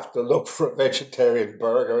would have to look for a vegetarian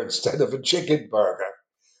burger instead of a chicken burger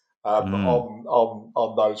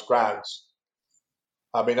on those grounds.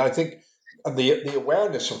 I mean, I think the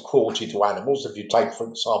awareness of cruelty to animals, if you take, for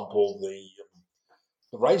example,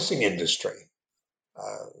 the racing industry,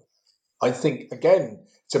 I think, again,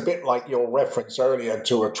 it's a bit like your reference earlier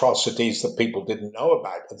to atrocities that people didn't know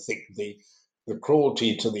about. I think the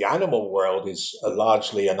cruelty to the animal world is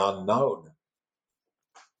largely an unknown.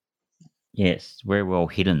 Yes, very well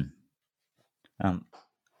hidden. And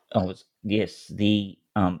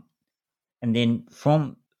then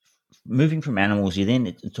from moving from animals,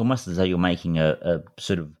 it's almost as though you're making a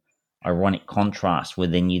sort of ironic contrast, where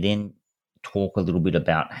then you then talk a little bit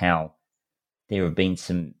about how there have been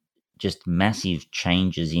some just massive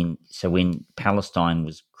changes so when Palestine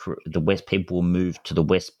was the West, people were moved to the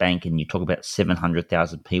West Bank, and you talk about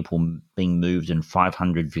 700,000 people being moved and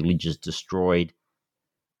 500 villages destroyed,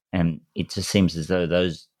 and it just seems as though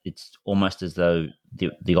it's almost as though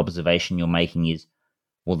the observation you're making is,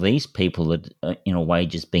 well, these people are in a way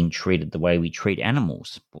just being treated the way we treat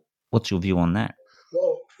animals. What's your view on that?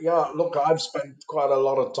 Well, yeah, look, I've spent quite a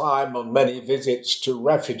lot of time on many visits to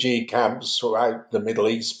refugee camps throughout the Middle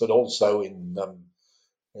East, but also in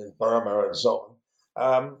Burma and so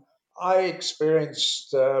on. I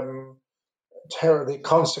experienced the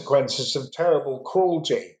consequences of terrible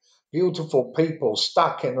cruelty. Beautiful people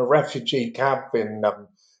stuck in a refugee camp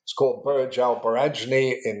it's called Burj Al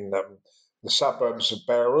Barajni in the suburbs of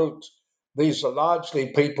Beirut. These are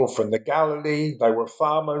largely people from the Galilee. They were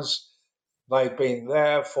farmers. They've been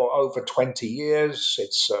there for over 20 years.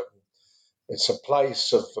 It's a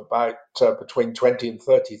place of about between 20 and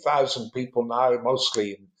 30,000 people now,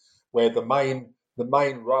 mostly where the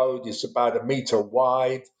main road is about a meter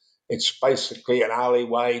wide. It's basically an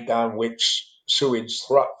alleyway down which sewage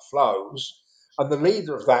flows. And the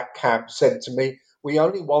leader of that camp said to me, "We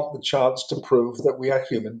only want the chance to prove that we are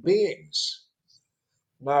human beings."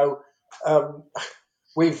 Now,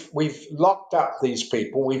 we've locked up these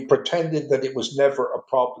people. We've pretended that it was never a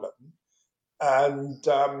problem. and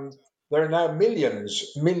there are now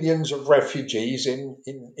millions of refugees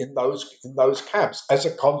in those camps as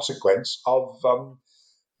a consequence of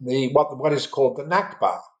the what is called the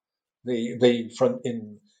Nakba, the from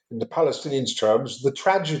in the Palestinians' terms, the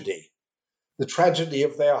tragedy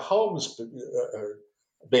of their homes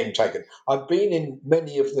being taken. I've been in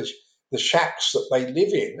many of the shacks that they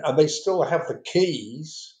live in, and they still have the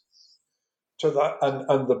keys to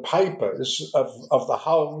and the papers of the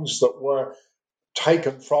homes that were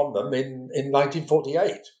taken from them in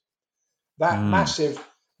 1948. That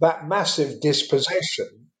Mm. massive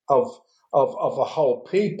dispossession of a whole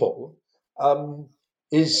people um,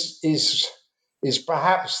 is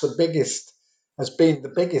perhaps the biggest has been the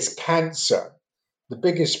biggest cancer, the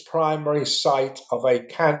biggest primary site of a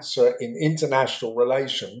cancer in international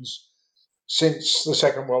relations since the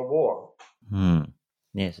Second World War. Mm.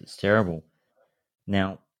 Yes, it's terrible.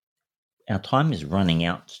 Now, our time is running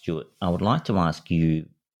out, Stuart. I would like to ask you,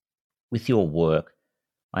 with your work,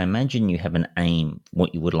 I imagine you have an aim,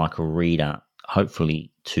 what you would like a reader,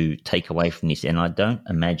 hopefully, to take away from this. And I don't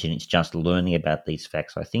imagine it's just learning about these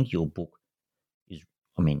facts. I think your book is,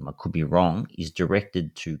 I mean, I could be wrong, is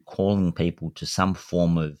directed to calling people to some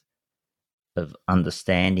form of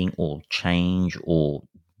understanding or change or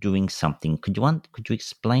doing something. Could you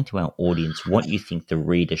explain to our audience what you think the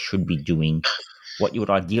reader should be doing, what you would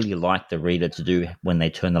ideally like the reader to do when they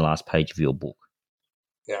turn the last page of your book?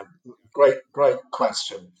 Yeah, great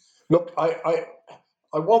question. Look, I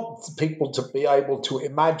want people to be able to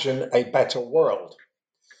imagine a better world.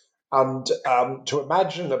 And to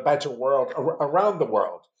imagine a better world around the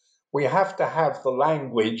world, we have to have the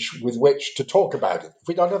language with which to talk about it. If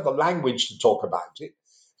we don't have the language to talk about it,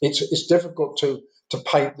 it's difficult to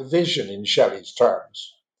paint the vision in Shelley's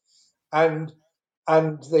terms. And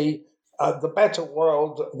the better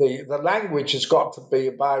world, the language has got to be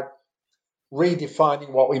about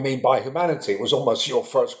redefining what we mean by humanity. It was almost your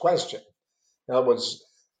first question. In other words,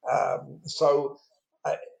 so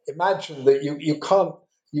imagine that you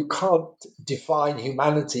can't define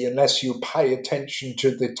humanity unless you pay attention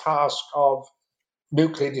to the task of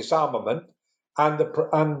nuclear disarmament and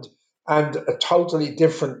a totally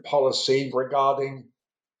different policy regarding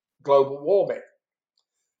global warming.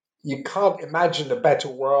 You can't imagine a better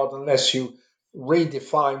world unless you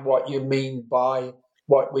redefine what we mean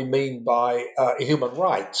by human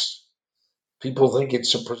rights. People think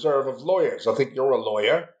it's a preserve of lawyers. I think you're a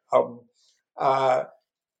lawyer. Uh,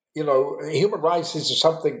 human rights is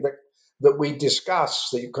something that we discuss,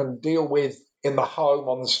 that you can deal with in the home,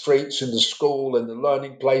 on the streets, in the school, in the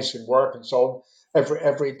learning place, in work, and so on,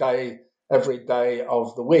 every day of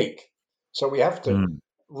the week. So we have to Mm.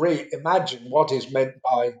 reimagine what is meant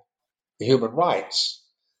by human rights,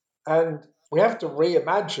 and we have to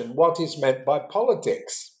reimagine what is meant by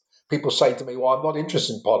politics. People say to me, "Well, I'm not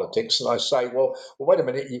interested in politics," and I say, "Well, wait a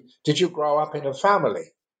minute. Did you grow up in a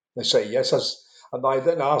family?" They say, "Yes." And I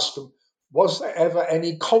then ask them, "Was there ever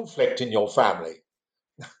any conflict in your family?"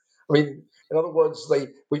 I mean, in other words,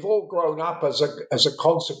 we've all grown up as a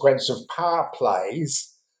consequence of power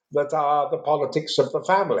plays that are the politics of the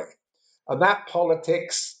family. And that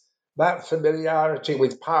politics, that familiarity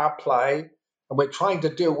with power play, and we're trying to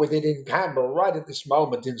deal with it in Canberra right at this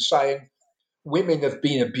moment in saying women have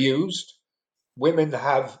been abused, women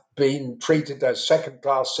have been treated as second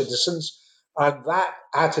class citizens, and that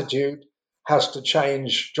attitude has to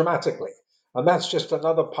change dramatically. And that's just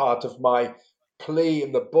another part of my plea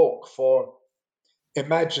in the book for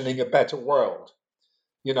imagining a better world.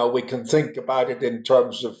 We can think about it in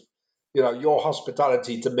terms of, your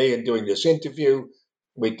hospitality to me in doing this interview.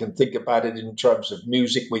 We can think about it in terms of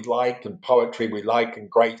music we like and poetry we like and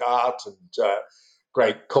great art and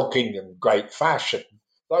great cooking and great fashion.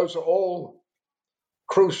 Those are all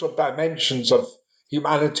crucial dimensions of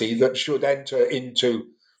humanity that should enter into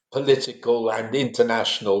political and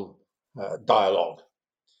international dialogue.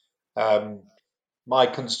 Um, my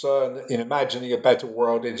concern in imagining a better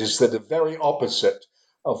world is that the very opposite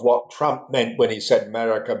of what Trump meant when he said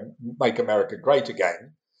make America great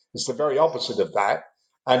again. It's the very opposite of that.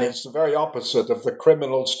 And it's the very opposite of the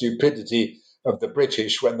criminal stupidity of the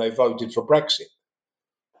British when they voted for Brexit.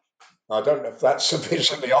 I don't know if that's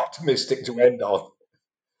sufficiently optimistic to end on.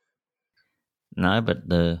 No, but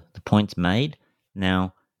the point's made.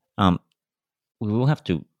 Now, we will have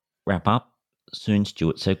to wrap up soon,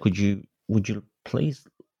 Stuart. So would you please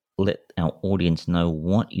let our audience know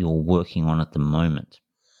what you're working on at the moment?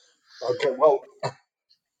 Okay, well,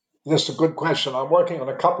 this is a good question. I'm working on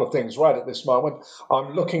a couple of things right at this moment.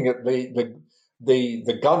 I'm looking at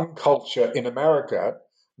the gun culture in America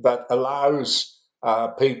that allows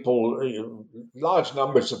people, large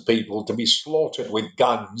numbers of people, to be slaughtered with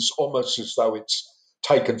guns, almost as though it's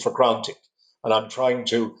taken for granted. And I'm trying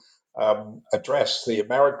to address the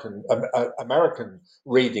American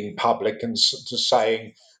reading public and to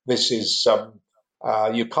saying this is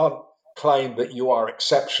you can't claim that you are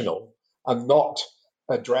exceptional and not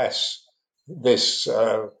address this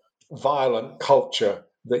violent culture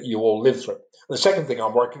that you all live through. The second thing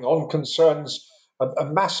I'm working on concerns a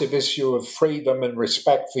massive issue of freedom and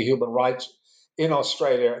respect for human rights in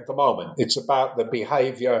Australia at the moment. It's about the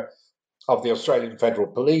behaviour of the Australian Federal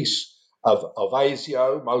Police, of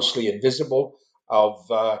ASIO, mostly invisible, of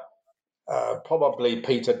probably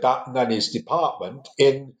Peter Dutton and his department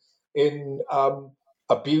in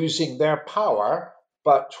abusing their power,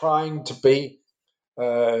 but trying to be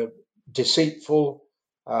deceitful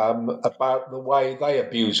about the way they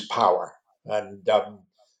abuse power. And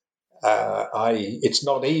it's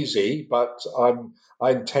not easy, but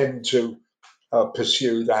I intend to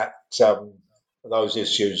pursue those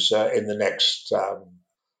issues in the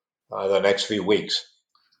next few weeks.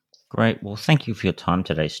 Great. Well, thank you for your time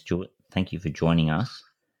today, Stuart. Thank you for joining us.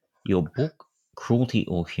 Your book, Cruelty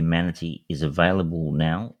or Humanity, is available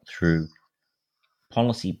now through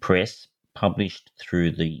Policy Press, published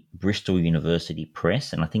through the Bristol University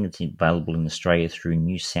Press, and I think it's available in Australia through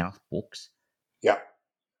New South Books. Yeah.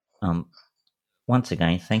 Once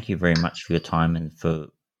again, thank you very much for your time and for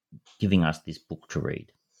giving us this book to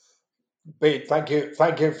read. Pete, thank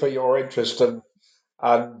you for your interest and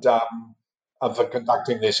for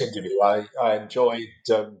conducting this interview. I enjoyed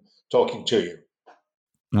talking to you.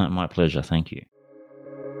 No, my pleasure. Thank you.